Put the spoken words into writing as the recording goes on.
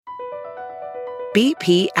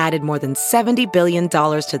BP added more than $70 billion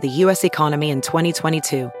to the U.S. economy in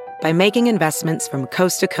 2022 by making investments from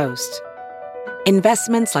coast to coast.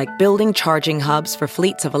 Investments like building charging hubs for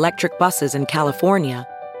fleets of electric buses in California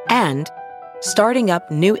and starting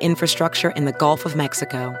up new infrastructure in the Gulf of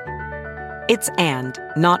Mexico. It's and,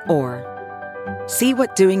 not or. See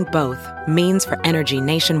what doing both means for energy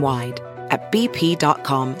nationwide at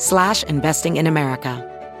bp.com/investing in America.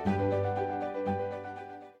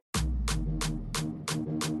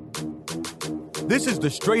 This is the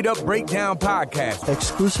Straight Up Breakdown Podcast.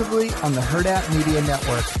 Exclusively on the Herd App Media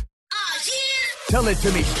Network. Tell it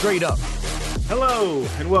to me straight up. Hello,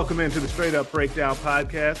 and welcome into the Straight Up Breakdown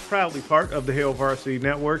Podcast, proudly part of the Hail Varsity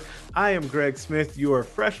Network. I am Greg Smith, your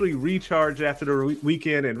freshly recharged after the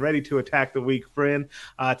weekend and ready to attack the week friend.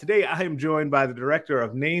 Today, I am joined by the Director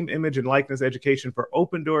of Name, Image, and Likeness Education for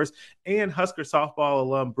Open Doors and Husker softball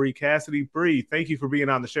alum Bree Cassidy. Bree, thank you for being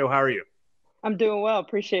on the show. How are you? I'm doing well.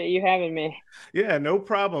 Appreciate you having me. Yeah, no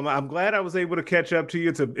problem. I'm glad I was able to catch up to you.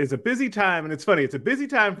 It's a busy time, and it's funny. It's a busy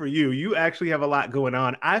time for you. You actually have a lot going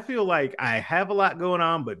on. I feel like I have a lot going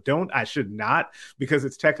on, but I should not, because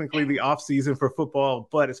it's technically the off season for football.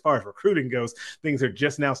 But as far as recruiting goes, things are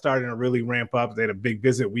just now starting to really ramp up. They had a big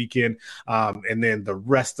visit weekend, and then the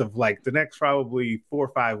rest of like the next probably 4 or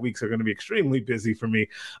 5 weeks are going to be extremely busy for me.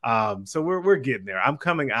 So we're getting there. I'm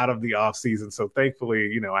coming out of the off season, so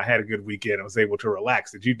thankfully, I had a good weekend. I was able to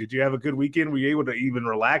relax. Did you have a good weekend? Were you able to even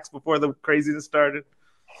relax before the craziness started?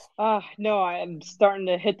 No, I'm starting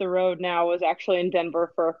to hit the road now. I was actually in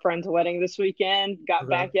Denver for a friend's wedding this weekend. Got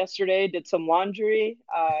back yesterday, did some laundry,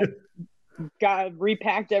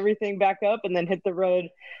 repacked everything back up, and then hit the road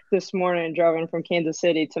this morning and drove in from Kansas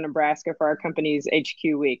City to Nebraska for our company's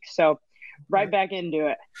HQ week. So right back into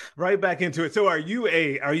it. So are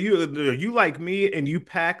you like me and you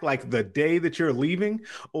pack like the day that you're leaving,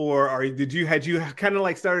 or had you kind of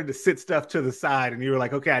like started to sit stuff to the side and you were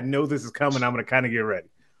like, okay, I know this is coming, I'm going to kind of get ready?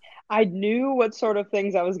 I knew what sort of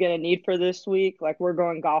things I was going to need for this week. Like, we're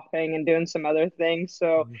going golfing and doing some other things.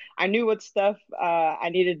 So I knew what stuff I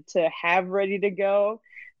needed to have ready to go.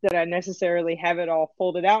 Did I necessarily have it all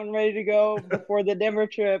folded out and ready to go before the Denver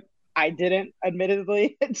trip? I didn't,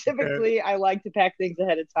 admittedly. Typically, I like to pack things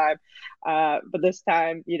ahead of time. But this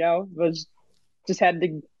time, was just had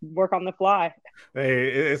to work on the fly. Hey,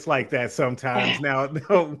 it's like that sometimes. Now,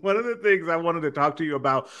 one of the things I wanted to talk to you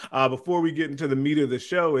about before we get into the meat of the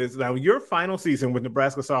show is, now, your final season with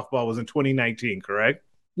Nebraska softball was in 2019, correct?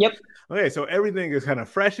 Yep. Okay, so everything is kind of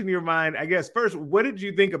fresh in your mind. I guess first, what did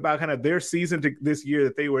you think about kind of their season this year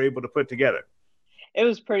that they were able to put together? It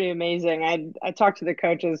was pretty amazing. I talked to the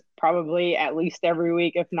coaches probably at least every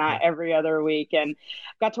week, if not every other week, and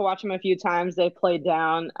got to watch them a few times. They played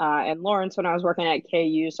down in Lawrence when I was working at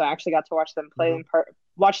KU, so I actually got to watch them play in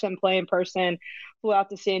person. Flew out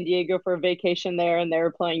to San Diego for a vacation there, and they were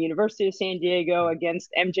playing University of San Diego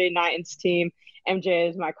against MJ Knighton's team. MJ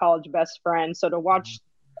is my college best friend, so to watch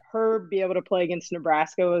her be able to play against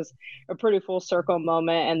Nebraska was a pretty full circle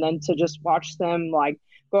moment, and then to just watch them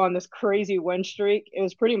go on this crazy win streak. It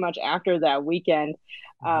was pretty much after that weekend.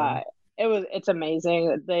 It's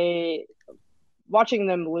amazing. Watching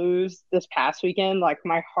them lose this past weekend,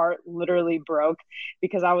 my heart literally broke,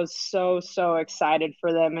 because I was so excited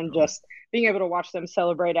for them, and just being able to watch them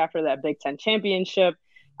celebrate after that Big Ten championship.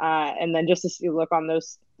 And then just to see the look on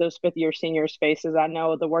those fifth year seniors' faces. I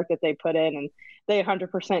know the work that they put in, and they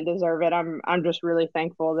 100% deserve it. I'm just really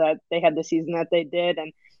thankful that they had the season that they did,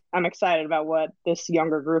 and I'm excited about what this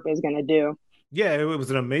younger group is going to do. Yeah, it was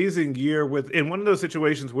an amazing year in one of those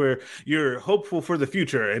situations where you're hopeful for the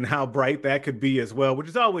future and how bright that could be as well, which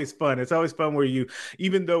is always fun. It's always fun where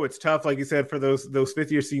even though it's tough, like you said, for those fifth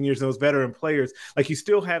year seniors, those veteran players, you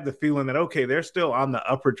still have the feeling that, okay, they're still on the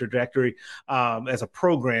upward trajectory as a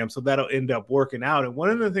program. So that'll end up working out. And one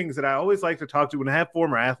of the things that I always like to talk to when I have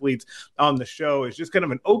former athletes on the show is just kind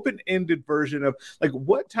of an open-ended version of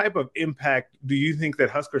what type of impact do you think that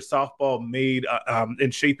Husker softball made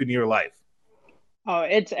in shaping your life? Oh,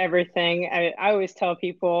 it's everything. I always tell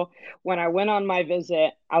people, when I went on my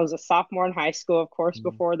visit, I was a sophomore in high school, of course,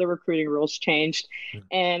 before the recruiting rules changed.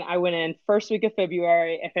 And I went in first week of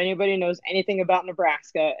February. If anybody knows anything about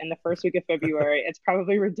Nebraska in the first week of February, it's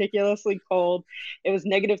probably ridiculously cold. It was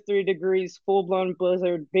 -3 degrees, full-blown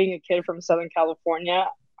blizzard. Being a kid from Southern California,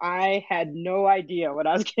 I had no idea what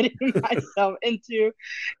I was getting myself into.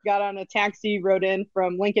 Got on a taxi, rode in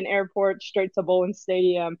from Lincoln Airport straight to Bowling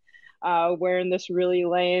Stadium. Wearing this really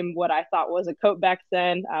lame, what I thought was a coat back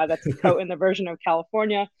then. That's a coat in the version of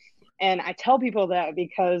California. And I tell people that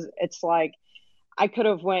because it's like, I could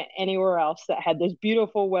have went anywhere else that had this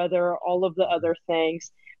beautiful weather, all of the other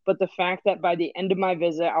things, But the fact that by the end of my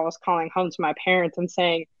visit, I was calling home to my parents and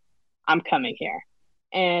saying, I'm coming here.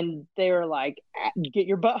 And they were like, get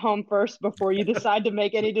your butt home first before you decide to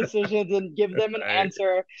make any decisions and give them an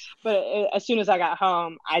answer. But as soon as I got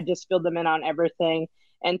home, I just filled them in on everything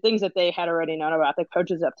and things that they had already known about the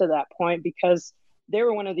coaches up to that point, because they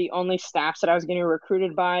were one of the only staffs that I was getting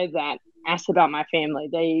recruited by that asked about my family.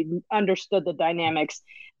 They understood the dynamics.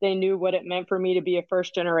 They knew what it meant for me to be a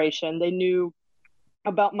first generation. They knew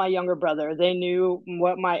about my younger brother. They knew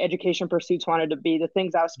what my education pursuits wanted to be, the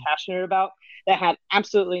things I was passionate about that had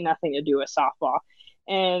absolutely nothing to do with softball.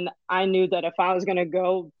 And I knew that if I was going to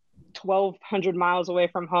go 1,200 miles away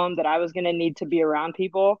from home, that I was going to need to be around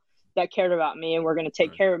people that cared about me and were going to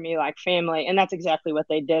take care of me like family. And that's exactly what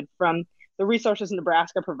they did, from the resources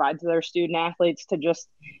Nebraska provides to their student athletes to just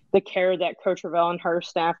the care that Coach Ravel and her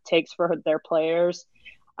staff takes for their players.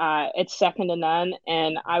 It's second to none,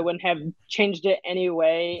 and I wouldn't have changed it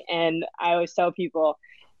anyway. And I always tell people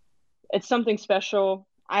it's something special.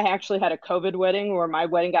 I actually had a COVID wedding where my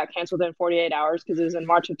wedding got canceled in 48 hours because it was in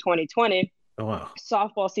March of 2020. Oh, wow.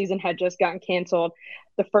 Softball season had just gotten canceled.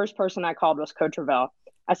 The first person I called was Coach Ravel.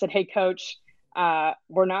 I said, hey, Coach,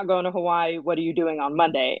 we're not going to Hawaii. What are you doing on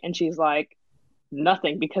Monday? And she's like,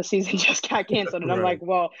 nothing, because season just got canceled. And I'm like,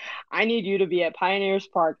 well, I need you to be at Pioneers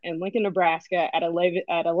Park in Lincoln, Nebraska at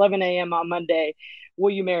 11 a.m. on Monday.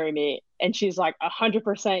 Will you marry me? And she's like,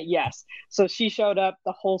 100% yes. So she showed up.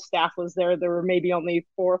 The whole staff was there. There were maybe only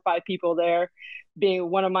 4 or 5 people there, being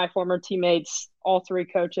one of my former teammates, all 3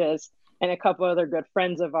 coaches, and a couple other good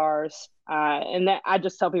friends of ours. And that, I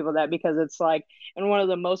just tell people that because it's like, in one of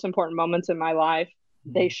the most important moments in my life,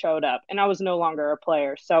 they showed up, and I was no longer a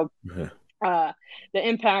player. So the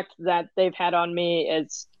impact that they've had on me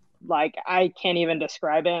is like, I can't even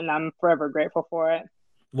describe it, and I'm forever grateful for it.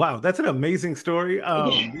 Wow, that's an amazing story.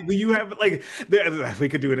 You have like, we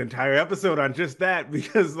could do an entire episode on just that,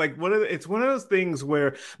 because like it's one of those things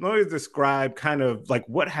where I'm always describe kind of like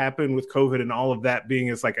what happened with COVID and all of that being,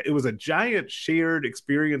 it's like it was a giant shared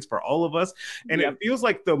experience for all of us, and it feels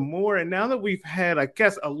like the more, and now that we've had, I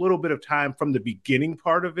guess, a little bit of time from the beginning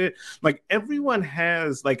part of it, like everyone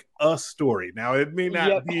has like a story. Now it may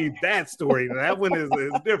not be that story, that one is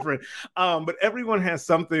different, but everyone has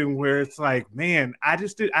something where it's like, man, I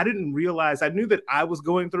didn't realize, I knew that I was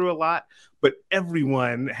going through a lot, but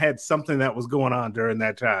everyone had something that was going on during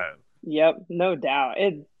that time. Yep, no doubt.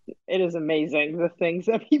 It is amazing, the things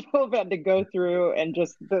that people have had to go through, and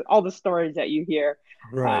just all the stories that you hear.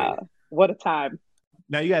 Right. What a time.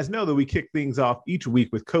 Now, you guys know that we kick things off each week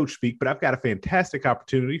with Coach Speak, but I've got a fantastic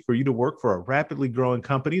opportunity for you to work for a rapidly growing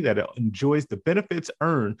company that enjoys the benefits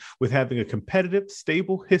earned with having a competitive,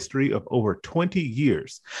 stable history of over 20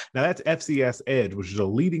 years. Now, that's FCS Edge, which is a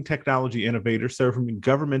leading technology innovator serving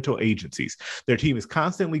governmental agencies. Their team is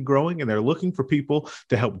constantly growing, and they're looking for people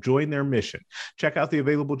to help join their mission. Check out the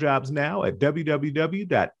available jobs now at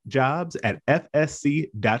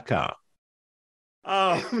www.jobs@fsc.com.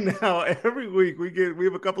 Now every week we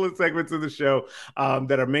have a couple of segments of the show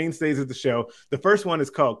that are mainstays of the show. The first one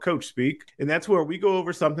is called Coach Speak, and that's where we go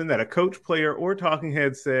over something that a coach, player, or talking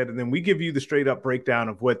head said, and then we give you the straight up breakdown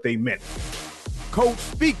of what they meant. Coach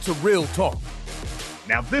Speak to Real Talk.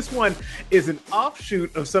 Now, this one is an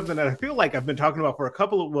offshoot of something that I feel like I've been talking about for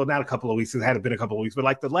not a couple of weeks, it hadn't been a couple of weeks, but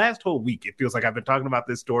like the last whole week, it feels like I've been talking about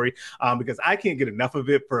this story because I can't get enough of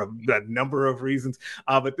it for a number of reasons.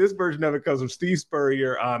 But this version of it comes from Steve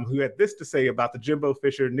Spurrier, who had this to say about the Jimbo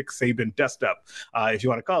Fisher, Nick Saban dust-up, if you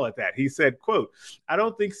want to call it that. He said, quote, "I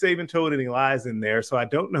don't think Saban told any lies in there, so I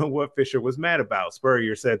don't know what Fisher was mad about,"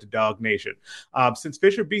 Spurrier said to Dog Nation. Since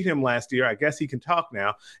Fisher beat him last year, I guess he can talk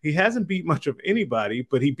now. He hasn't beat much of anybody,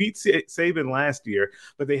 but he beat Saban last year,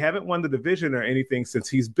 but they haven't won the division or anything since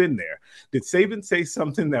he's been there. Did Saban say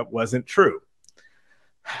something that wasn't true?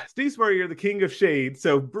 Steve Spurrier, the king of shade.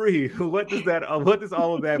 So, Bree, what does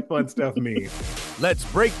all of that fun stuff mean?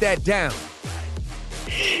 Let's break that down.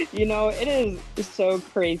 You know, it is so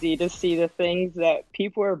crazy to see the things that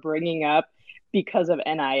people are bringing up because of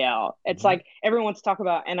NIL. It's like everyone's talking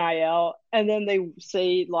about NIL, and then they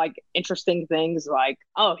say like interesting things like,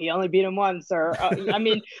 "Oh, he only beat him once," or I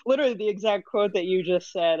mean, literally the exact quote that you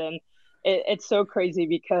just said. And it's so crazy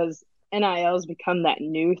because NIL has become that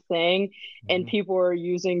new thing, and people are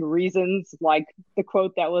using reasons like the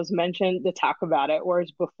quote that was mentioned to talk about it.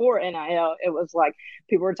 Whereas before NIL, it was like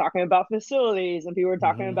people were talking about facilities, and people were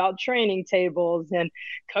talking about training tables and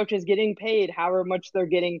coaches getting paid, however much they're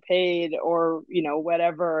getting paid, or, you know,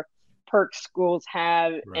 whatever perks schools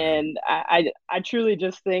have. Right. And I truly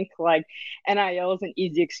just think like NIL is an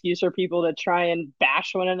easy excuse for people to try and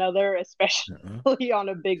bash one another, especially on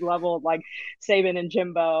a big level like Saban and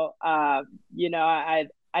Jimbo.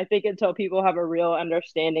 I think until people have a real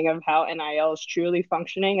understanding of how NIL is truly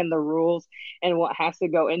functioning and the rules and what has to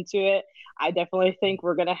go into it, I definitely think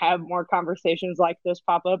we're going to have more conversations like this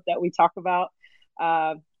pop up that we talk about.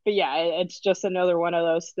 But yeah, it's just another one of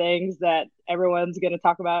those things that everyone's going to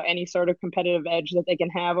talk about any sort of competitive edge that they can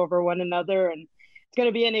have over one another. And it's going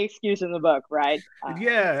to be any excuse in the book, right?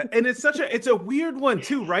 Yeah, and it's a weird one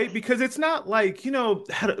too, right? Because it's not like,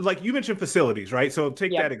 like you mentioned facilities, right? So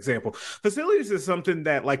take that example. Facilities is something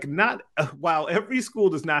that like not while every school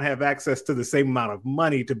does not have access to the same amount of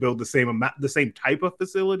money to build the same type of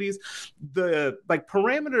facilities, the like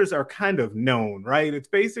parameters are kind of known, right? It's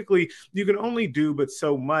basically you can only do but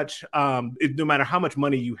so much, no matter how much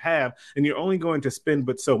money you have, and you're only going to spend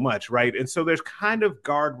but so much, right? And so there's kind of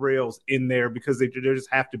guardrails in there because they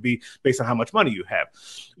just have to be based on how much money you have.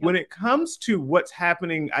 Yep. When it comes to what's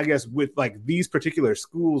happening, I guess, with like these particular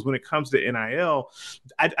schools, when it comes to NIL,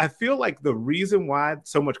 I feel like the reason why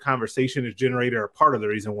so much conversation is generated, or part of the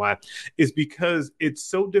reason why, is because it's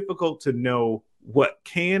so difficult to know what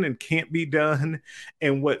can and can't be done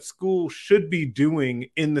and what schools should be doing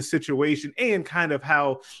in the situation, and kind of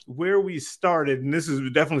where we started. And this is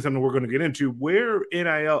definitely something we're going to get into, where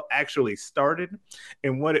NIL actually started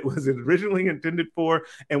and what it was originally intended for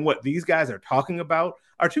and what these guys are talking about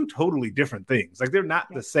are two totally different things. Like they're not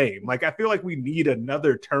the same. Like I feel like we need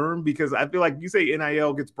another term, because I feel like you say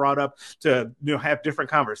NIL gets brought up to have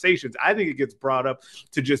different conversations. I think it gets brought up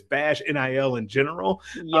to just bash NIL in general,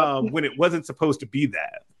 when it wasn't supposed to be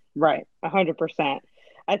that. Right, 100%.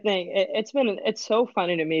 I think it's so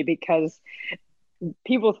funny to me because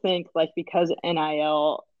people think like because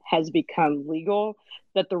NIL has become legal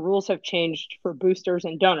that the rules have changed for boosters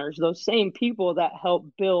and donors. Those same people that help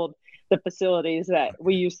build the facilities that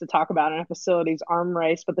we used to talk about in a facilities arm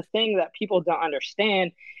race. But the thing that people don't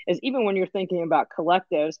understand is even when you're thinking about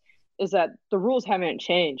collectives, is that the rules haven't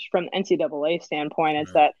changed from the NCAA standpoint.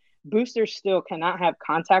 It's that boosters still cannot have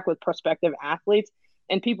contact with prospective athletes.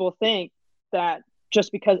 And people think that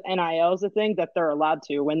just because NIL is a thing that they're allowed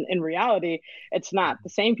to, when in reality, it's not. The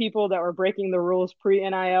same people that were breaking the rules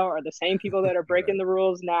pre-NIL are the same people that are breaking the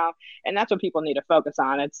rules now. And that's what people need to focus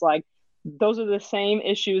on. It's like, those are the same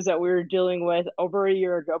issues that we were dealing with over a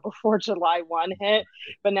year ago before July 1 hit.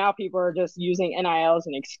 But now people are just using NIL as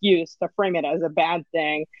an excuse to frame it as a bad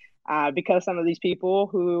thing, because some of these people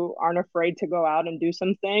who aren't afraid to go out and do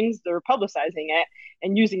some things, they're publicizing it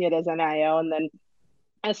and using it as NIL. And then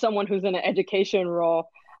as someone who's in an education role,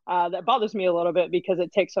 that bothers me a little bit because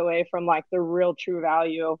it takes away from like the real true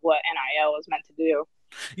value of what NIL is meant to do.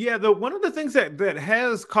 Yeah, one of the things that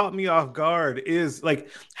has caught me off guard is like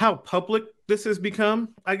how public this has become.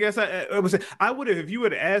 I guess I would have, if you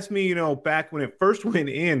had asked me, back when it first went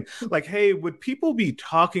in, like, hey, would people be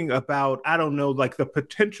talking about, I don't know, like the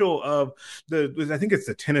potential of I think it's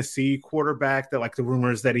the Tennessee quarterback that like the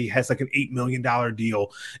rumors that he has like an $8 million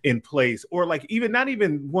deal in place, or like even not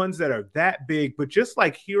even ones that are that big, but just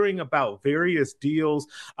like hearing about various deals,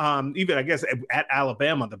 even I guess at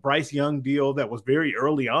Alabama, the Bryce Young deal that was very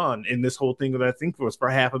early on in this whole thing that I think was for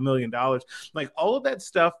 $500,000, like all of that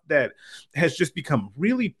stuff that has just become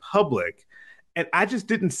really public. And I just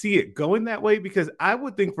didn't see it going that way, because I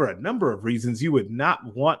would think for a number of reasons you would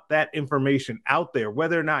not want that information out there,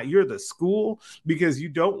 whether or not you're the school, because you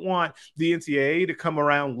don't want the NCAA to come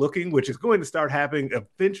around looking, which is going to start happening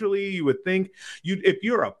eventually. You would think if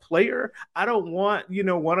you're a player, I don't want,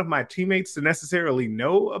 one of my teammates to necessarily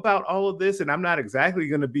know about all of this. And I'm not exactly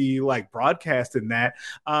going to be like broadcasting that.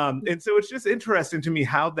 And so it's just interesting to me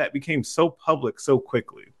how that became so public so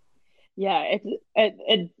quickly. Yeah,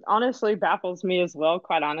 it honestly baffles me as well,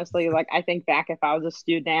 quite honestly. Like, I think back if I was a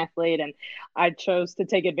student athlete and I chose to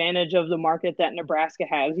take advantage of the market that Nebraska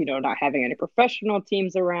has, not having any professional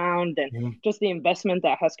teams around and just the investment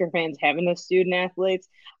that Husker fans have in the student athletes,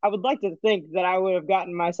 I would like to think that I would have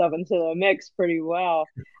gotten myself into the mix pretty well,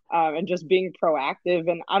 and just being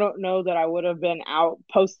proactive. And I don't know that I would have been out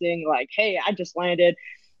posting like, hey, I just landed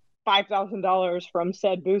 $5,000 from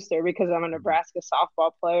said booster because I'm a Nebraska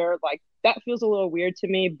softball player. Like, that feels a little weird to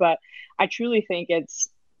me, but I truly think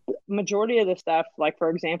it's majority of the stuff, like,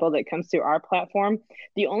 for example, that comes to our platform,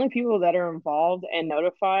 the only people that are involved and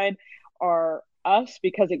notified are us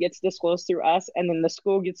because it gets disclosed through us, and then the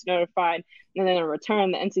school gets notified, and then in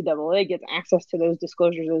return, the NCAA gets access to those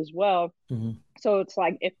disclosures as well. Mm-hmm. So it's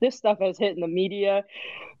like, if this stuff has hit in the media,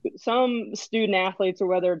 some student athletes, or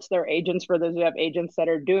whether it's their agents, for those who have agents that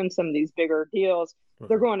are doing some of these bigger deals,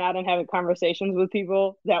 they're going out and having conversations with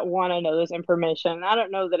people that want to know this information. And I don't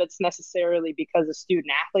know that it's necessarily because the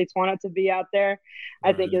student athletes want it to be out there.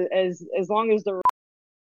 Right. I think as long as the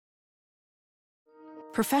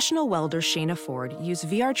Professional welder Shayna Ford used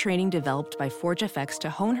VR training developed by ForgeFX to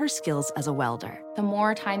hone her skills as a welder. The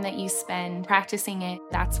more time that you spend practicing it,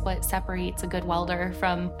 that's what separates a good welder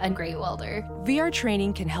from a great welder. VR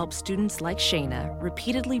training can help students like Shayna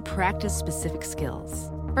repeatedly practice specific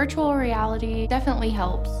skills. Virtual reality definitely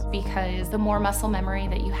helps because the more muscle memory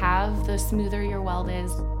that you have, the smoother your weld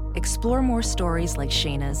is. Explore more stories like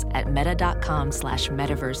Shayna's at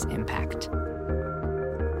meta.com/metaverseimpact.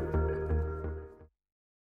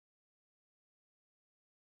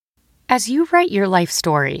 As you write your life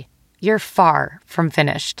story, you're far from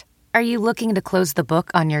finished. Are you looking to close the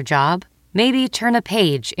book on your job? Maybe turn a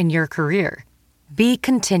page in your career? Be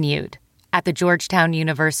continued at the Georgetown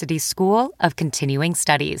University School of Continuing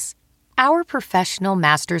Studies. Our professional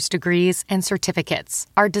master's degrees and certificates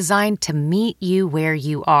are designed to meet you where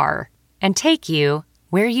you are and take you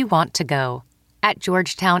where you want to go. At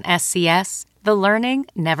Georgetown SCS, the learning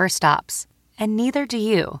never stops, and neither do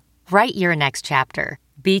you. Write your next chapter.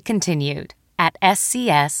 Be continued at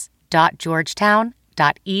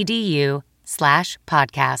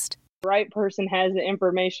scs.georgetown.edu/podcast. Right person has the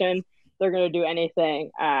information, they're going to do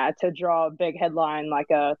anything to draw a big headline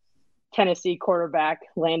like a Tennessee quarterback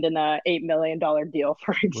landing a $8 million deal,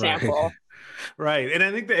 for example. Right. And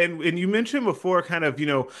I think that, and you mentioned before, kind of,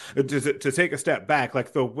 to take a step back,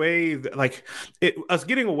 like the way that, like us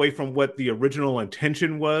getting away from what the original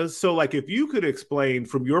intention was. So like, if you could explain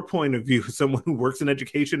from your point of view, someone who works in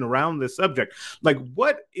education around this subject, like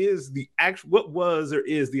what was or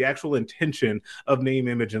is the actual intention of name,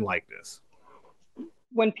 image, and likeness?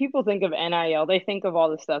 When people think of NIL, they think of all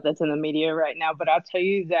the stuff that's in the media right now, but I'll tell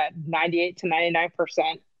you that 98 to 99%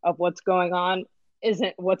 of what's going on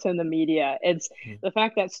isn't what's in the media. It's the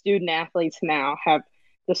fact that student athletes now have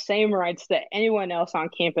the same rights that anyone else on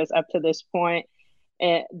campus up to this point.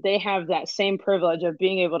 And they have that same privilege of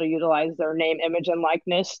being able to utilize their name, image, and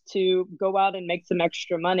likeness to go out and make some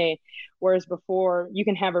extra money. Whereas before, you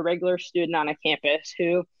can have a regular student on a campus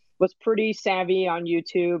who was pretty savvy on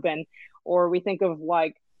YouTube, or we think of,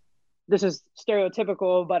 like, this is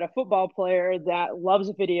stereotypical, but a football player that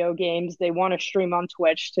loves video games, they want to stream on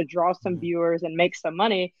Twitch to draw some viewers and make some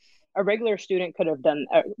money. A regular student could have done,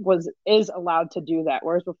 is allowed to do that.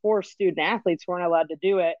 Whereas before, student athletes weren't allowed to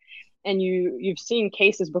do it. And you've seen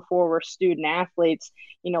cases before where student athletes,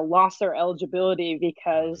 lost their eligibility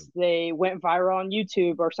because they went viral on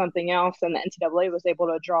YouTube or something else. And the NCAA was able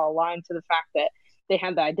to draw a line to the fact that they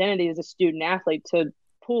had the identity as a student athlete to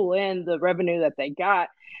pull in the revenue that they got.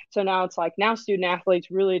 So now it's like, now student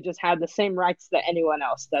athletes really just have the same rights that anyone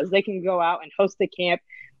else does. They can go out and host the camp,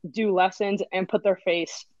 do lessons, and put their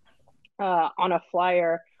face on a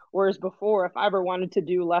flyer. Whereas before, if I ever wanted to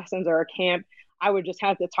do lessons or a camp, I would just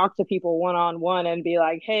have to talk to people one-on-one and be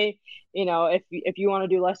like, hey, if you want to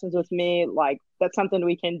do lessons with me, like, that's something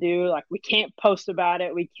we can do. Like, we can't post about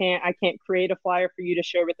it. I can't create a flyer for you to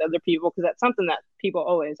share with other people, because that's something that people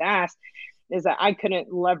always ask, is that I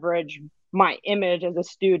couldn't leverage my image as a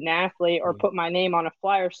student athlete or put my name on a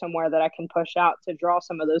flyer somewhere that I can push out to draw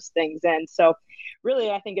some of those things in. So really,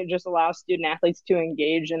 I think it just allows student athletes to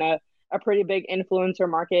engage in a pretty big influencer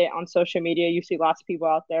market on social media. You see lots of people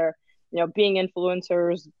out there, being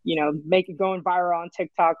influencers, going viral on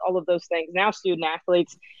TikTok, all of those things. Now student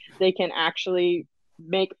athletes, they can actually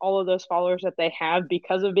make all of those followers that they have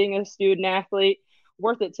because of being a student athlete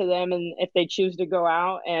worth it to them. And if they choose to go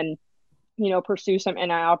out and pursue some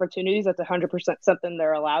NIL opportunities, that's 100% something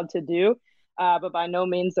they're allowed to do. But by no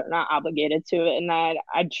means they're not obligated to it. And I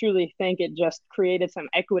truly think it just created some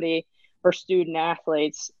equity for student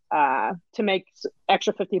athletes to make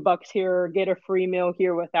extra $50 here, or get a free meal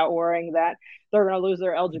here without worrying that they're going to lose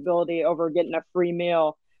their eligibility over getting a free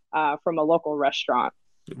meal from a local restaurant.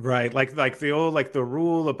 Right, like the old, like the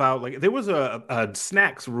rule about, like, there was a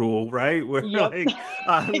snacks rule, right? Where exactly.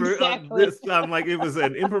 Like it was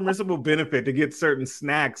an impermissible benefit to get certain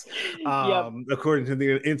snacks, according to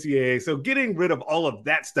the NCAA. So getting rid of all of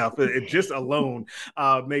that stuff, it just alone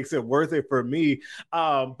makes it worth it for me.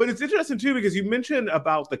 But it's interesting too, because you mentioned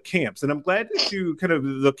about the camps, and I'm glad that you kind of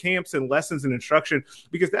the camps and lessons and instruction,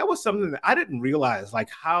 because that was something that I didn't realize, like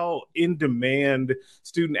how in demand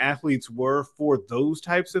student athletes were for those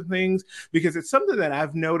types types of things, because it's something that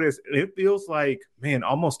I've noticed. It feels like, man,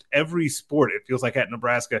 almost every sport, it feels like at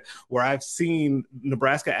Nebraska, where I've seen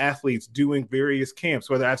Nebraska athletes doing various camps,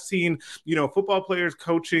 whether I've seen, football players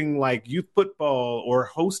coaching like youth football or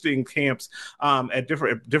hosting camps at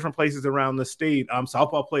different places around the state,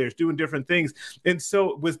 softball players doing different things. And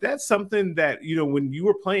so was that something that, when you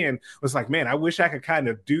were playing, was like, man, I wish I could kind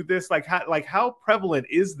of do this? How prevalent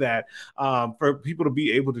is that for people to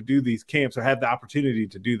be able to do these camps or have the opportunity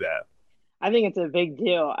to do that? I think it's a big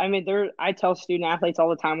deal. I mean, I tell student athletes all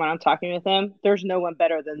the time when I'm talking with them, there's no one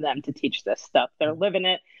better than them to teach this stuff. They're living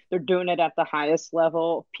it. They're doing it at the highest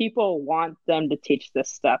level. People want them to teach this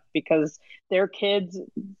stuff because their kids,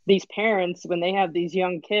 these parents, when they have these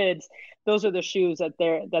young kids, those are the shoes that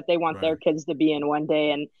they want their kids to be in one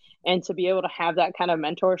day. And to be able to have that kind of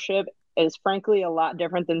mentorship is frankly a lot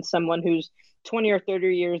different than someone who's 20 or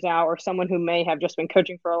 30 years out, or someone who may have just been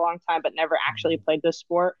coaching for a long time but never actually played this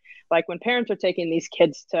sport. Like when parents are taking these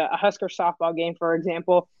kids to a Husker softball game, for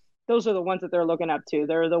example, those are the ones that they're looking up to.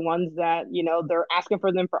 They're the ones that, they're asking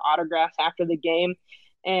for them for autographs after the game.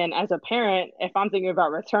 And as a parent, if I'm thinking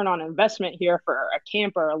about return on investment here for a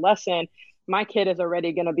camp or a lesson, my kid is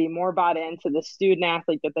already going to be more bought into the student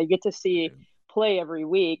athlete that they get to see play every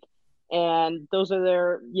week. And those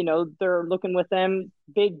are they're looking with them,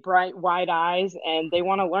 big, bright, wide eyes, and they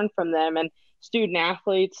want to learn from them. And student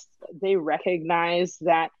athletes, they recognize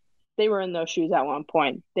that they were in those shoes at one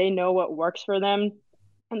point. They know what works for them,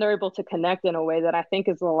 and they're able to connect in a way that I think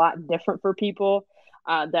is a lot different for people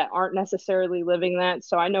that aren't necessarily living that.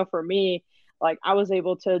 So I know for me, like I was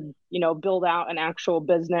able to, build out an actual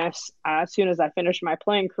business as soon as I finished my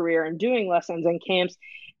playing career and doing lessons and camps.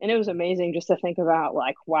 And it was amazing just to think about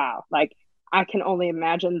like, wow, like I can only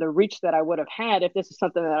imagine the reach that I would have had if this is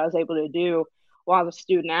something that I was able to do while I was a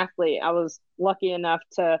student athlete. I was lucky enough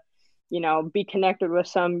to, be connected with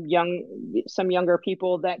some younger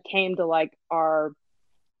people that came to like our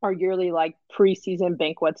yearly like preseason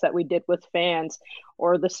banquets that we did with fans,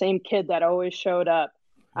 or the same kid that always showed up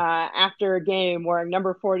after a game wearing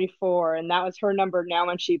number 44, and that was her number now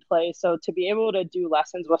when she plays. So to be able to do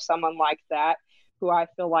lessons with someone like that, who I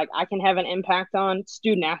feel like I can have an impact on.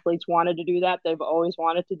 Student athletes wanted to do that. They've always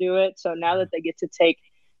wanted to do it. So now that they get to take,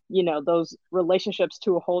 those relationships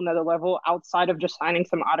to a whole nother level outside of just signing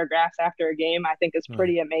some autographs after a game, I think is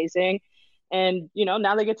pretty amazing. And,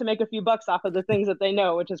 now they get to make a few bucks off of the things that they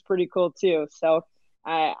know, which is pretty cool too. So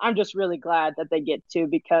I'm just really glad that they get to,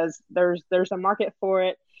 because there's a market for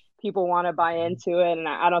it. People want to buy into it. And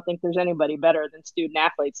I don't think there's anybody better than student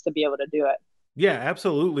athletes to be able to do it. Yeah,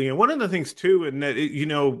 absolutely. And one of the things too, and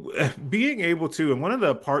that, being able to, and one of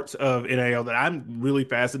the parts of NIL that I'm really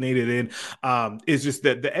fascinated in is just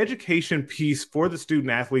that the education piece for the student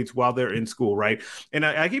athletes while they're in school, right? And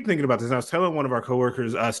I keep thinking about this. And I was telling one of our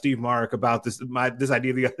coworkers, Steve Mark, about this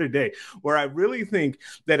idea the other day, where I really think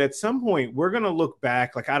that at some point we're going to look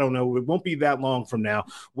back, like, I don't know, it won't be that long from now,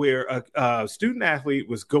 where a student athlete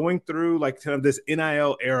was going through like kind of this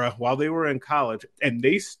NIL era while they were in college, and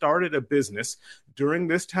they started a business during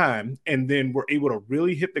this time, and then were able to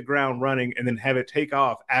really hit the ground running and then have it take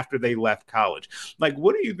off after they left college. Like,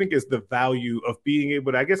 what do you think is the value of being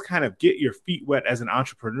able to, I guess, kind of get your feet wet as an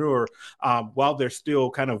entrepreneur while they're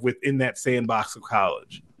still kind of within that sandbox of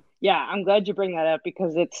college? Yeah, I'm glad you bring that up,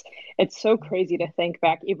 because it's so crazy to think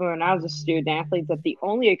back, even when I was a student athlete, that the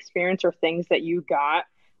only experience or things that you got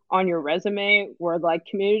on your resume were like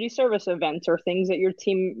community service events or things that your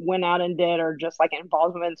team went out and did, or just like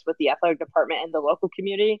involvements with the athletic department in the local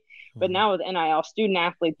community. But now with NIL, student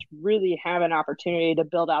athletes really have an opportunity to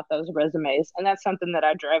build out those resumes. And that's something that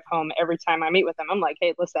I drive home every time I meet with them. I'm like,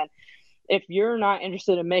 hey, listen, if you're not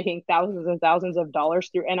interested in making thousands and thousands of dollars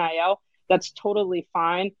through NIL, that's totally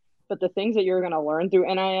fine. But the things that you're going to learn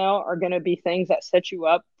through NIL are going to be things that set you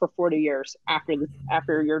up for 40 years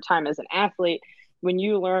after your time as an athlete. When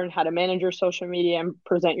you learn how to manage your social media and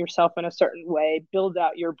present yourself in a certain way, build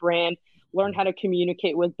out your brand, learn how to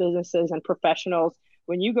communicate with businesses and professionals.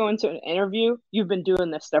 When you go into an interview, you've been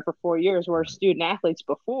doing this stuff for 4 years, where student athletes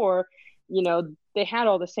before, they had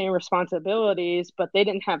all the same responsibilities, but they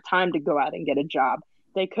didn't have time to go out and get a job.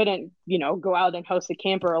 They couldn't, go out and host a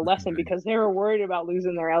camp or a lesson because they were worried about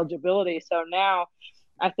losing their eligibility. So now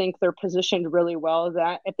I think they're positioned really well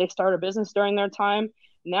that if they start a business during their time,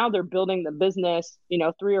 now they're building the business,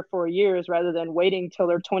 3 or 4 years, rather than waiting till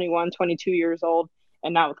they're 21, 22 years old.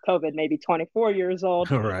 And now with COVID, maybe 24 years old,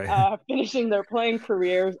 finishing their playing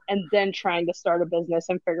careers and then trying to start a business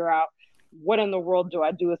and figure out what in the world do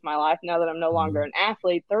I do with my life now that I'm no longer an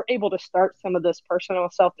athlete. They're able to start some of this personal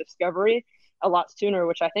self-discovery a lot sooner,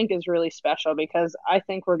 which I think is really special, because I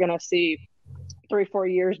think we're going to see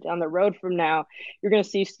 3-4 years down the road from now, you're going to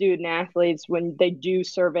see student athletes, when they do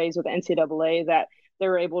surveys with NCAA, that they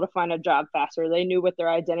were able to find a job faster. They knew what their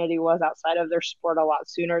identity was outside of their sport a lot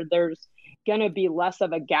sooner. There's going to be less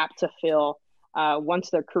of a gap to fill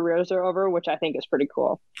once their careers are over, which I think is pretty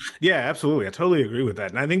cool. Yeah, absolutely. I totally agree with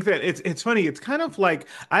that. And I think that it's funny. It's kind of like,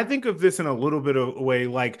 I think of this in a little bit of a way,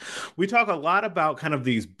 like we talk a lot about kind of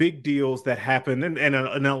these big deals that happen.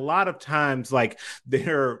 And a lot of times, like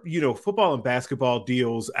they're, football and basketball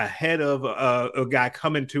deals ahead of a guy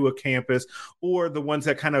coming to a campus, or the ones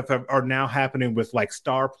that kind of are now happening with like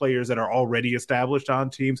star players that are already established on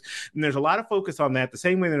teams. And there's a lot of focus on that, the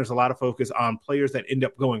same way there's a lot of focus on players that end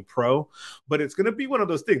up going pro. But it's going to be one of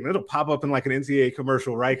those things that'll pop up in like an NCAA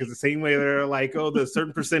commercial, right? Because the same way they're like, oh, the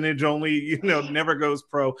certain percentage only, never goes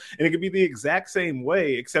pro. And it could be the exact same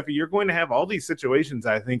way, except you're going to have all these situations,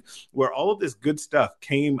 I think, where all of this good stuff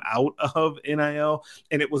came out of NIL,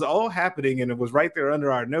 and it was all happening and it was right there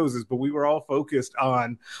under our noses, but we were all focused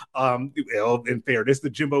on, in fairness, the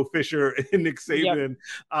Jimbo Fisher and Nick Saban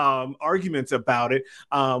arguments about it,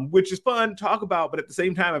 which is fun to talk about. But at the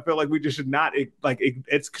same time, I feel like we just should not,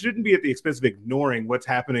 it shouldn't be at the expense of ignoring what's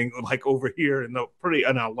happening like over here in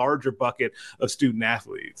a larger bucket of student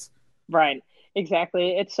athletes. Right.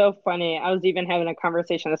 Exactly. It's so funny. I was even having a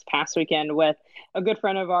conversation this past weekend with a good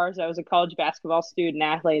friend of ours that was a college basketball student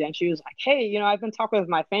athlete. And she was like, hey, I've been talking with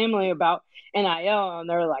my family about NIL. And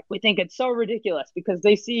they're like, we think it's so ridiculous, because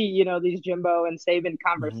they see, these Jimbo and Saban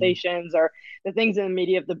conversations or the things in the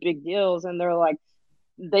media of the big deals. And they're like,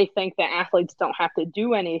 they think that athletes don't have to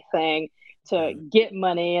do anything to get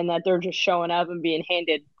money, and that they're just showing up and being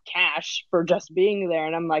handed cash for just being there.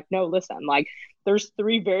 And I'm like, no, listen, like there's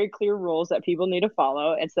 3 very clear rules that people need to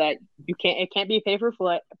follow. It's that it can't be pay for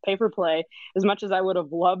play. As much as I would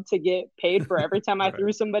have loved to get paid for every time I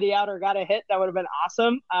threw somebody out or got a hit, that would have been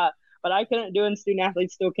awesome. But I couldn't do it, and student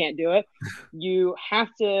athletes still can't do it. You have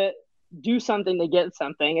to do something to get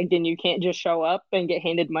something. Again, you can't just show up and get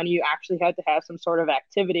handed money. You actually have to have some sort of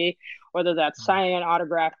activity, whether that's signing an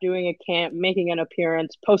autograph, doing a camp, making an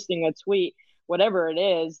appearance, posting a tweet, whatever it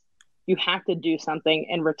is. You have to do something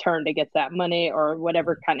in return to get that money or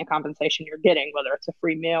whatever kind of compensation you're getting, whether it's a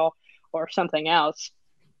free meal or something else.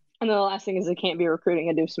 And then the last thing is it can't be a recruiting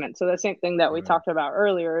inducement. So the same thing that we talked about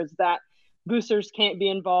earlier is that boosters can't be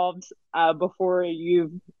involved before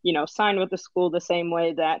you've, signed with the school the same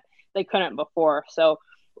way that they couldn't before. So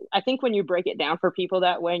I think when you break it down for people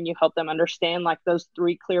that way and you help them understand like those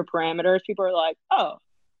 3 clear parameters, people are like, oh,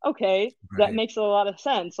 okay, that makes a lot of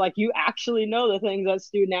sense. Like you actually know the things that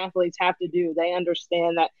student athletes have to do. They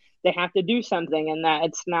understand that they have to do something, and that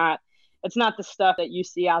it's not the stuff that you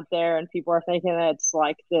see out there and people are thinking that it's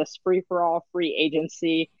like this free-for-all free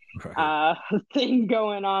agency thing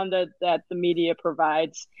going on that the media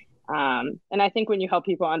provides. And I think when you help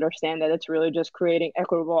people understand that it's really just creating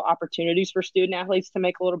equitable opportunities for student athletes to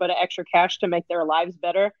make a little bit of extra cash to make their lives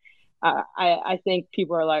better, I think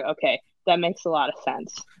people are like, okay, that makes a lot of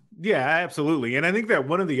sense. Yeah, absolutely. And I think that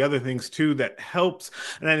one of the other things too that helps,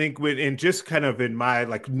 and I think just kind of in my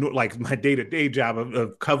like my day-to-day job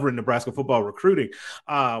of covering Nebraska football recruiting,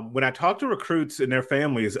 when I talk to recruits and their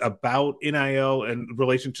families about NIL in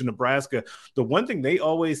relation to Nebraska, the one thing they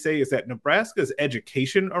always say is that Nebraska's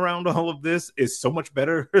education around all of this is so much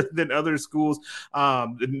better than other schools.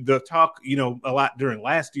 The talk, a lot during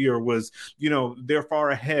last year was, they're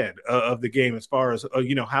far ahead of the game as far as,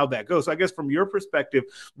 how that goes. So I guess from your perspective,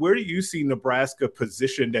 where do you see Nebraska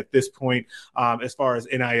positioned at this point as far as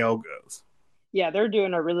NIL goes? Yeah, they're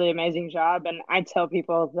doing a really amazing job. And I tell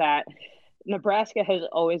people that Nebraska has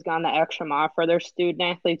always gone the extra mile for their student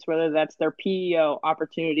athletes, whether that's their PEO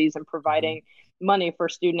opportunities and providing money for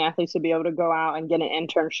student athletes to be able to go out and get an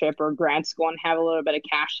internship or grad school and have a little bit of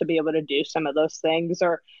cash to be able to do some of those things,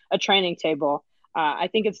 or a training table. I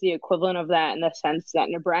think it's the equivalent of that in the sense that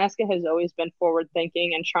Nebraska has always been forward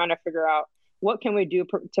thinking and trying to figure out what can we do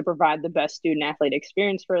to provide the best student athlete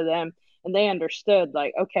experience for them. And they understood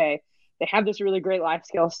like, okay, they have this really great life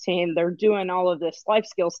skills team. They're doing all of this life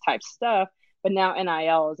skills type stuff, but now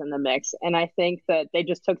NIL is in the mix. And I think that they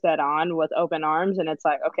just took that on with open arms. And it's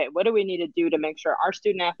like, okay, what do we need to do to make sure our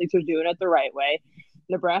student athletes are doing it the right way?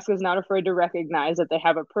 Nebraska is not afraid to recognize that they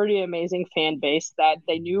have a pretty amazing fan base that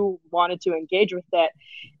they knew wanted to engage with it.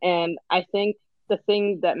 And I think the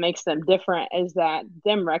thing that makes them different is that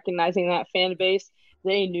them recognizing that fan base,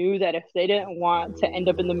 they knew that if they didn't want to end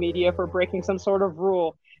up in the media for breaking some sort of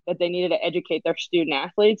rule, that they needed to educate their student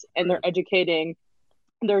athletes, and they're educating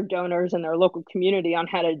their donors and their local community on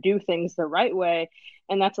how to do things the right way.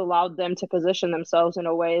 And that's allowed them to position themselves in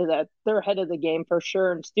a way that they're ahead of the game for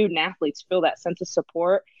sure. And student athletes feel that sense of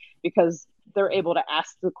support because they're able to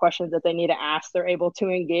ask the questions that they need to ask. They're able to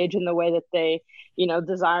engage in the way that they,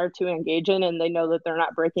 desire to engage in, and they know that they're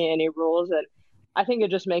not breaking any rules. And I think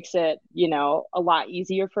it just makes it, a lot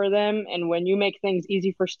easier for them. And when you make things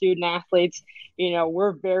easy for student athletes,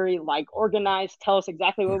 we're very organized, tell us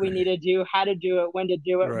exactly what we need to do, how to do it, when to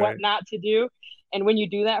do it, Right. what not to do. And when you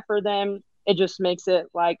do that for them, it just makes it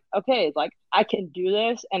okay, I can do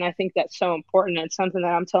this. And I think that's so important. And something that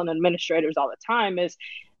I'm telling administrators all the time is,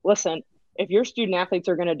 listen, if your student athletes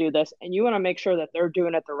are going to do this and you want to make sure that they're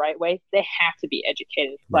doing it the right way, they have to be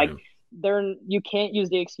educated. Right. You can't use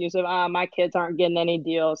the excuse of, my kids aren't getting any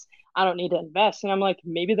deals, I don't need to invest. And I'm like,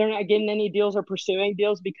 maybe they're not getting any deals or pursuing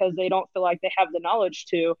deals because they don't feel like they have the knowledge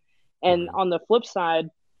to. And on the flip side,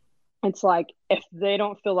 it's if they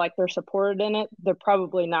don't feel like they're supported in it, they're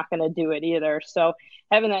probably not going to do it either. So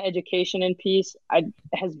having that education and piece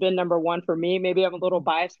has been number one for me. Maybe I'm a little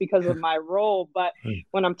biased because of my role, but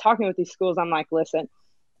when I'm talking with these schools, I'm like, listen,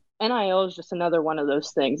 NIL is just another one of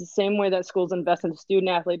those things. The same way that schools invest in student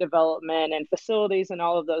athlete development and facilities and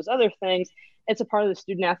all of those other things, it's a part of the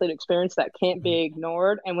student athlete experience that can't be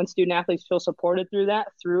ignored. And when student athletes feel supported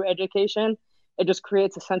through education, it just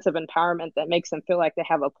creates a sense of empowerment that makes them feel like they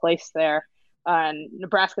have a place there. And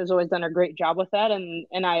Nebraska has always done a great job with that. And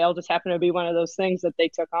NIL just happened to be one of those things that they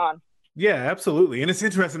took on. Yeah, absolutely. And it's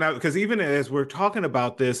interesting now because even as we're talking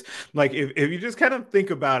about this, if you just kind of think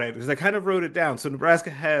about it, because I kind of wrote it down. So Nebraska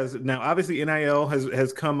has now, obviously NIL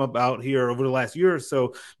has come about here over the last year or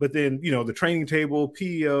so, but then, the training table,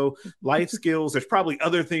 PEO, life skills, there's probably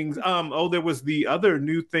other things. There was the other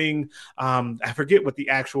new thing. I forget what the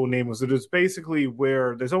actual name was. It was basically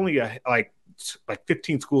where there's only like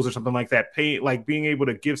 15 schools or something like that, being able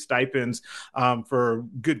to give stipends for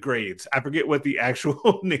good grades. I forget what the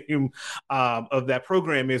actual name of that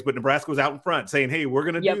program is, but Nebraska was out in front saying, hey, we're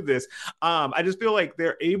going to do this. I just feel like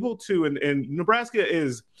they're able to, and Nebraska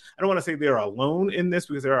is, I don't want to say they're alone in this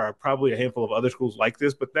because there are probably a handful of other schools like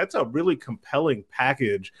this, but that's a really compelling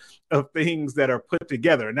package of things that are put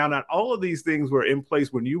together. Now, not all of these things were in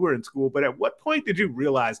place when you were in school, but at what point did you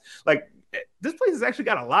realize, this place has actually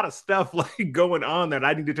got a lot of stuff going on that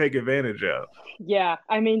I need to take advantage of? Yeah.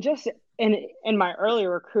 I mean, just in my early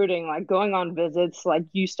recruiting, going on visits,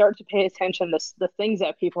 you start to pay attention to the things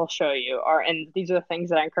that people show you and these are the things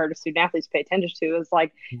that I encourage student athletes to pay attention to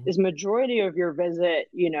is majority of your visit,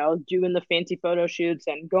 doing the fancy photo shoots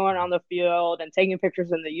and going on the field and taking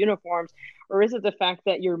pictures in the uniforms, or is it the fact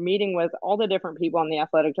that you're meeting with all the different people in the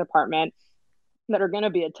athletic department that are going to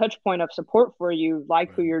be a touch point of support for you,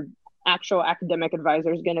 who your actual academic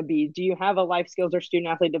advisor is going to be? Do you have a life skills or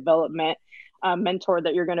student athlete development mentor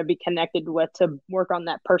that you're going to be connected with to work on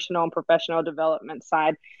that personal and professional development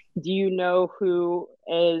side? Do you know who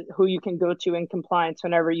you can go to in compliance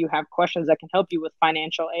whenever you have questions that can help you with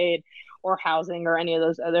financial aid or housing or any of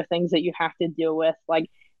those other things that you have to deal with?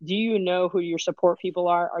 Do you know who your support people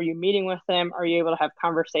are? Are you meeting with them? Are you able to have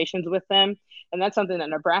conversations with them? And that's something that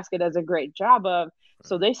Nebraska does a great job of.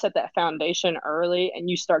 So they set that foundation early and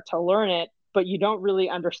you start to learn it, but you don't really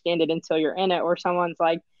understand it until you're in it, or someone's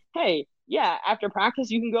like, hey, yeah, after practice,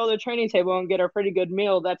 you can go to the training table and get a pretty good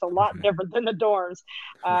meal. That's a lot different than the dorms.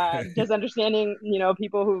 Just understanding,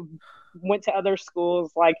 people who went to other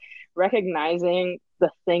schools, recognizing the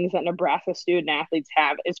things that Nebraska student athletes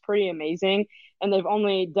have is pretty amazing. And they've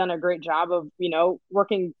only done a great job of,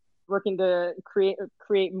 working to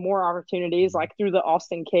create more opportunities, through the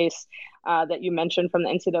Austin case that you mentioned from the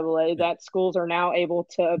NCAA, that schools are now able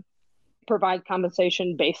to provide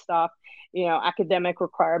compensation based off, academic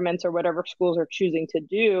requirements or whatever schools are choosing to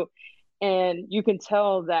do. And you can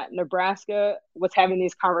tell that Nebraska was having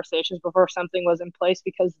these conversations before something was in place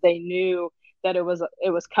because they knew that it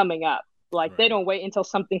was coming up. Right. They don't wait until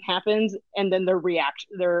something happens and then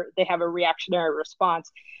they have a reactionary response.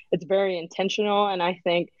 It's very intentional. And I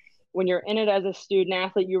think when you're in it as a student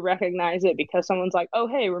athlete, you recognize it because someone's like, oh,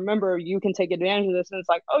 hey, remember, you can take advantage of this. And it's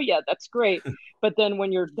like, oh, yeah, that's great. But then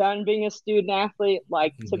when you're done being a student athlete,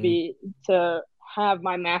 to have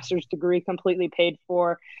my master's degree completely paid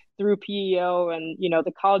for through PEO and,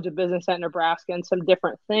 the College of Business at Nebraska and some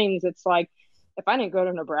different things, it's like, if I didn't go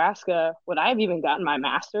to Nebraska, would I have even gotten my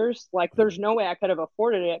master's? There's no way I could have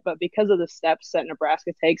afforded it. But because of the steps that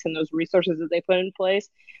Nebraska takes and those resources that they put in place,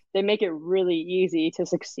 they make it really easy to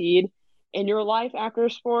succeed in your life after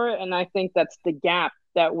sport. And I think that's the gap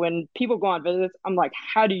that when people go on visits, I'm like,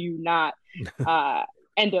 how do you not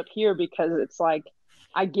end up here? Because it's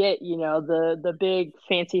I get, the big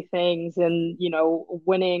fancy things and,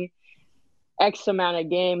 winning X amount of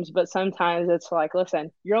games, but sometimes it's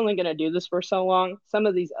listen, you're only going to do this for so long. Some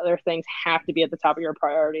of these other things have to be at the top of your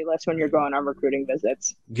priority list when you're going on recruiting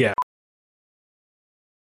visits. Yeah.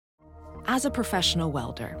 As a professional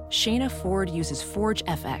welder, Shayna Ford uses Forge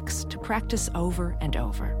FX to practice over and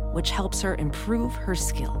over, which helps her improve her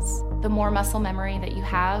skills. The more muscle memory that you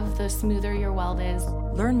have, the smoother your weld is.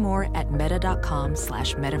 Learn more at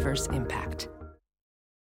meta.com/metaverse impact.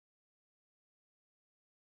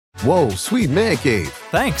 Whoa, sweet man cave.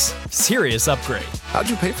 Thanks. Serious upgrade. How'd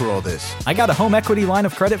you pay for all this? I got a home equity line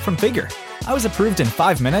of credit from Figure. I was approved in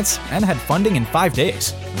 5 minutes and had funding in 5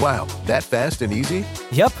 days. Wow, that fast and easy?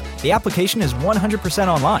 Yep, the application is 100%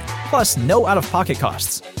 online, plus no out-of-pocket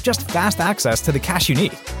costs. Just fast access to the cash you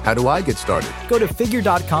need. How do I get started? Go to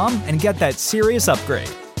Figure.com and get that serious upgrade.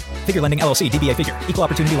 Figure Lending LLC, DBA Figure, Equal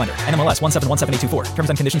Opportunity Lender, NMLS 1717824. Terms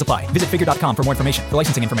and conditions apply. Visit Figure.com for more information. For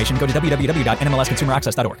licensing information, go to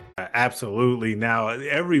www.nmlsconsumeraccess.org. Absolutely. Now,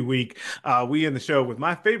 every week, we end the show with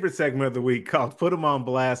my favorite segment of the week called Put 'em on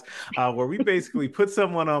Blast, where we basically put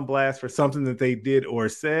someone on blast for something that they did or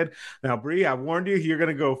said. Now, Bree, I warned you, you're going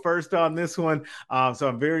to go first on this one. So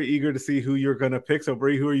I'm very eager to see who you're going to pick. So,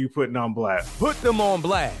 Bree, who are you putting on blast? Put them on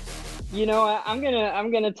blast. You know, I'm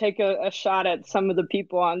gonna take a shot at some of the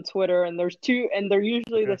people on Twitter, and there's two, and they're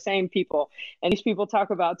usually the same people. And these people talk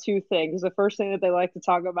about two things. The first thing that they like to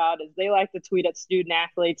talk about is they like to tweet at student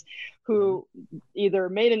athletes who either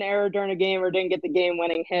made an error during a game or didn't get the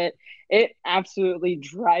game-winning hit. It absolutely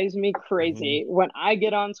drives me crazy when I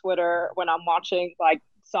get on Twitter, when I'm watching like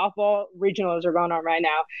softball regionals are going on right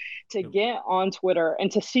now, to get on Twitter and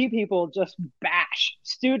to see people just bash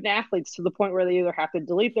student athletes to the point where they either have to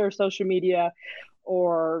delete their social media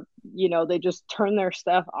or, you know, they just turn their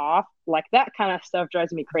stuff off. Like, that kind of stuff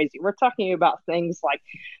drives me crazy. We're talking about things like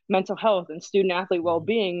mental health and student athlete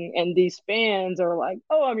well-being, and these fans are like,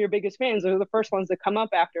 oh, I'm your biggest fans. They're the first ones to come up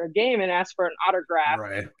after a game and ask for an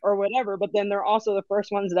autograph or whatever. But then they're also the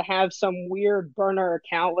first ones to have some weird burner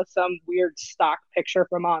account with some weird stock picture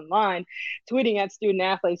from online, tweeting at student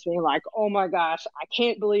athletes being like, oh my gosh, I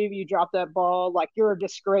can't believe you dropped that ball. Like, you're a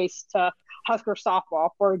disgrace to Husker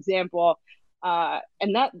softball, for example.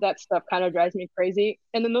 And that stuff kind of drives me crazy.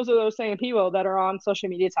 And then those are those same people that are on social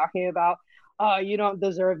media talking about, you don't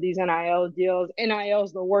deserve these NIL deals. NIL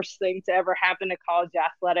is the worst thing to ever happen to college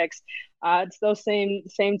athletics. It's those same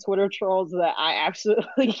Twitter trolls that I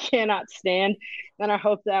absolutely cannot stand. And I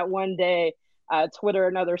hope that one day Twitter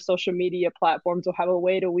and other social media platforms will have a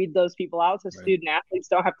way to weed those people out so student athletes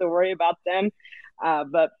don't have to worry about them.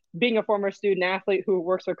 But being a former student athlete who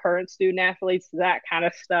works with current student athletes, that kind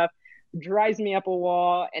of stuff drives me up a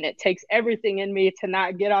wall, and it takes everything in me to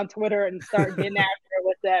not get on Twitter and start getting after it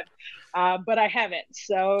with them. But I haven't.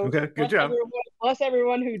 So good job. Bless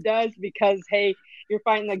everyone who does, because, hey, you're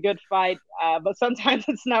fighting a good fight. But sometimes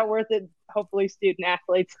it's not worth it. Hopefully student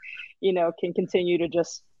athletes, you know, can continue to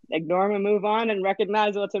just ignore them and move on and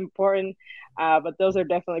recognize what's important. But those are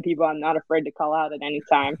definitely people I'm not afraid to call out at any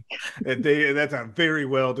time. And that's a very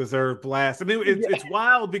well-deserved blast. I mean, it's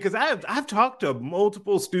wild because I've talked to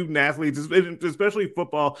multiple student athletes, especially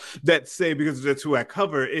football, that say, because that's who I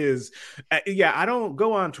cover, is, I don't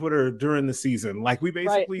go on Twitter during the season. Like, we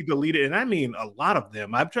basically delete it. And I mean, a lot of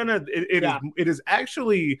them. I'm trying to, it is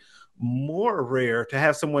actually more rare to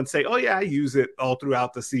have someone say, oh yeah, I use it all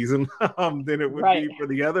throughout the season than it would be for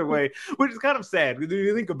the other way, which is kind of sad. When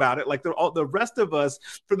you think about it, like the rest of us,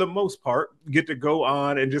 for the most part, get to go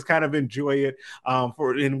on and just kind of enjoy it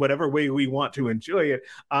for in whatever way we want to enjoy it.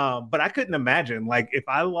 But I couldn't imagine, like, if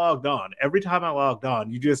I logged on, every time I logged on,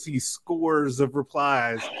 you just see scores of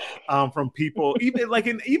replies from people, even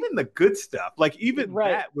the good stuff, like even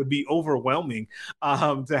that would be overwhelming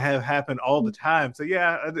to have happen all the time. So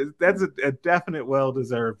yeah, that's a definite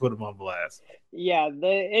well-deserved put them on blast. Yeah,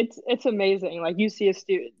 it's amazing. Like, you see a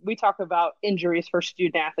student, we talk about injuries for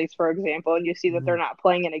student athletes, for example, and you see that they're not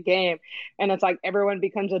playing in a game, and it's like everyone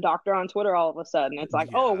becomes a doctor on Twitter all of a sudden. It's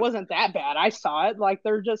like, oh, it wasn't that bad. I saw it. Like,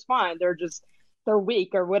 they're just fine. They're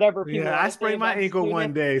weak or whatever. I sprained my ankle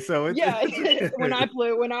one day, so it's when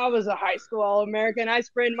I was a high school All-American, I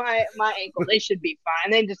sprained my ankle. They should be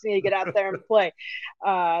fine. They just need to get out there and play.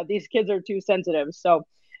 These kids are too sensitive, so.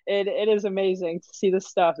 It is amazing to see the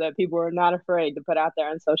stuff that people are not afraid to put out there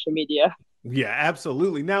on social media. Yeah,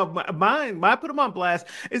 absolutely. Now, my put them on blast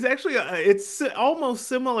is actually it's almost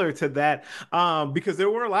similar to that because there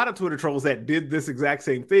were a lot of Twitter trolls that did this exact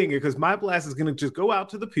same thing. Because my blast is going to just go out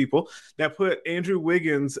to the people that put Andrew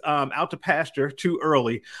Wiggins out to pasture too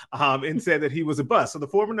early and said that he was a bust. So the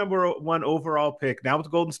former #1 overall pick, now with the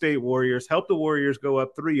Golden State Warriors, helped the Warriors go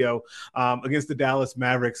up 3-0 against the Dallas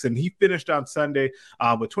Mavericks, and he finished on Sunday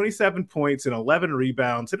with 27 points and 11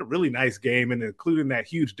 rebounds. Had a really nice game, and including that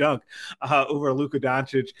huge dunk. over Luka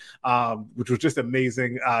Doncic, which was just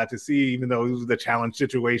amazing to see, even though it was the challenge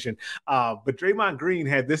situation. But Draymond Green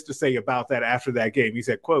had this to say about that after that game. He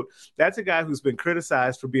said, quote, "That's a guy who's been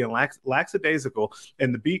criticized for being lackadaisical,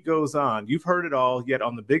 and the beat goes on. You've heard it all, yet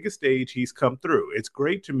on the biggest stage, he's come through. It's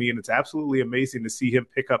great to me, and it's absolutely amazing to see him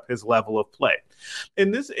pick up his level of play."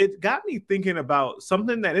 And it got me thinking about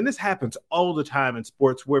something that, and this happens all the time in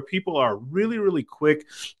sports, where people are really, really quick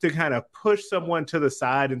to kind of push someone to the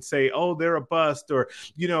side and say, oh, they're a bust, or,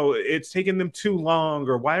 it's taking them too long,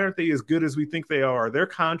 or why aren't they as good as we think they are? Their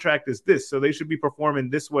contract is this, so they should be performing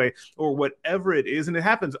this way, or whatever it is. And it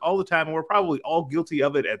happens all the time, and we're probably all guilty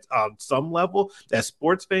of it at some level as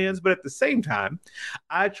sports fans. But at the same time,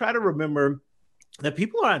 I try to remember that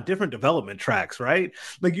people are on different development tracks, right?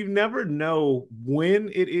 Like, you never know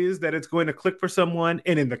when it is that it's going to click for someone.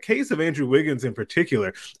 And in the case of Andrew Wiggins in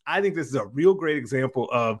particular, I think this is a real great example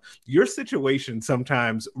of your situation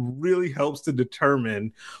sometimes really helps to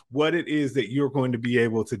determine what it is that you're going to be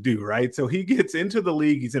able to do, right? So he gets into the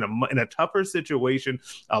league. He's in a tougher situation,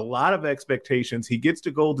 a lot of expectations. He gets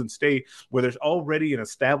to Golden State, where there's already an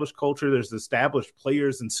established culture. There's established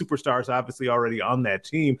players and superstars obviously already on that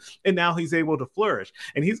team. And now he's able to flourish.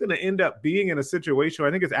 And he's going to end up being in a situation,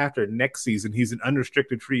 I think it's after next season, he's an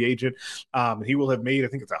unrestricted free agent. He will have made, I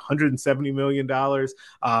think it's $170 million,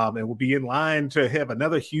 and will be in line to have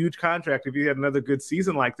another huge contract if he had another good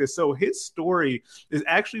season like this. So his story is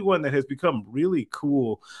actually one that has become really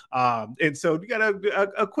cool. And so you got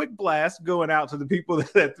a quick blast going out to the people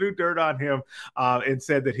that threw dirt on him and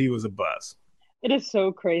said that he was a bust. It is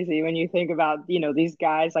so crazy when you think about, these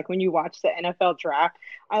guys, like when you watch the NFL draft.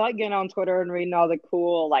 I like getting on Twitter and reading all the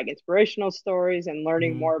cool, like, inspirational stories and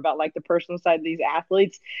learning more about, like, the personal side of these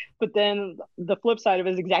athletes. But then the flip side of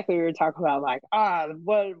it is exactly what we were talking about. Like,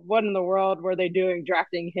 what in the world were they doing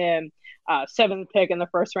drafting him 7th pick in the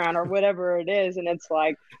first round or whatever it is? And it's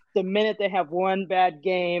like, the minute they have one bad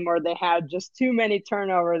game or they have just too many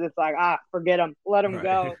turnovers, it's like, forget him, let him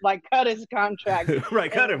go, like, cut his contract.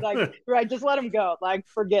 Cut him. Like, just let him go, like,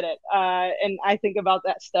 forget it. And I think about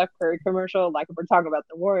that Steph Curry commercial, like, if we're talking about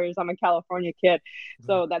the Warriors, I'm a California kid.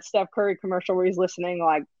 So that Steph Curry commercial where he's listening,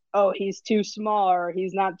 like, oh, he's too small, or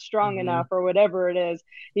he's not strong enough, or whatever it is,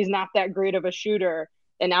 he's not that great of a shooter.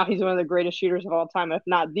 And now he's one of the greatest shooters of all time, if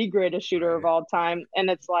not the greatest shooter of all time. And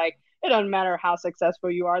it's like, it doesn't matter how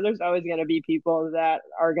successful you are. There's always going to be people that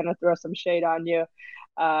are going to throw some shade on you.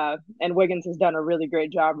 And Wiggins has done a really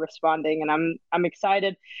great job responding. And I'm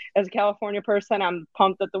excited as a California person. I'm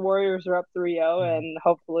pumped that the Warriors are up 3-0 and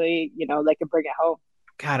hopefully, they can bring it home.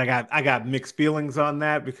 God, I got mixed feelings on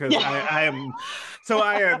that because I am.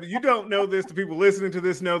 You don't know this. The people listening to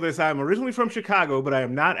this know this. I'm originally from Chicago, but I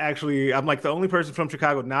am not actually. I'm like the only person from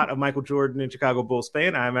Chicago, not a Michael Jordan and Chicago Bulls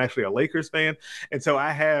fan. I'm actually a Lakers fan, and so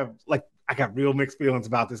I got real mixed feelings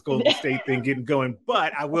about this Golden State thing getting going.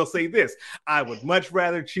 But I will say this: I would much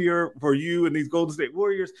rather cheer for you and these Golden State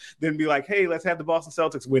Warriors than be like, hey, let's have the Boston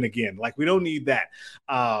Celtics win again. Like, we don't need that.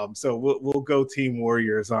 So we'll go Team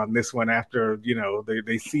Warriors on this one after,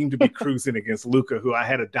 they seem to be cruising against Luka, who I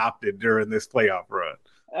had adopted during this playoff run.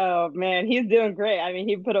 Oh, man, he's doing great. I mean,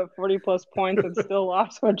 he put up 40-plus points and still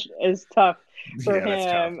lost, which is tough for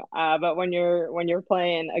him. But when you're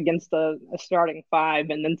playing against a starting five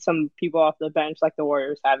and then some people off the bench like the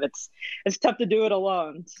Warriors have, it's tough to do it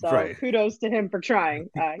alone. So kudos to him for trying.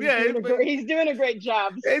 He's doing a great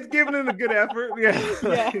job. It's giving it a good effort.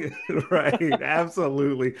 Right.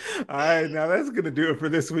 Absolutely. All right. Now that's going to do it for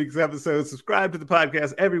this week's episode. Subscribe to the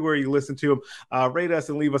podcast everywhere you listen to them. Rate us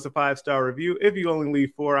and leave us a 5-star review. If you only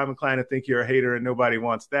leave 4, I'm inclined to think you're a hater and nobody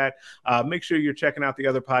wants that. Make sure you're checking out the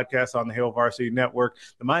other podcasts on the Hail Varsity Network,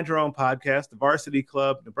 the Mind Your Own podcast, the Varsity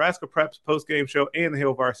Club, Nebraska Preps postgame show, and the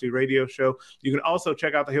Hail Varsity radio show. You can also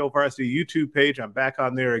check out the Hail Varsity YouTube page. I'm back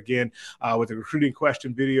on there again with the recruiting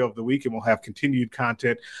question video of the week, and we'll have continued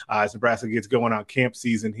content as Nebraska gets going on camp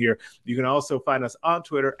season here. You can also find us on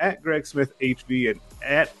Twitter at Greg Smith HV and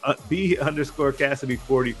at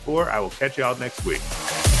B_Cassidy44. I will catch y'all next week.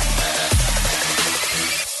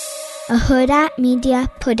 A Hurrdat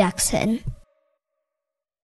Media Production.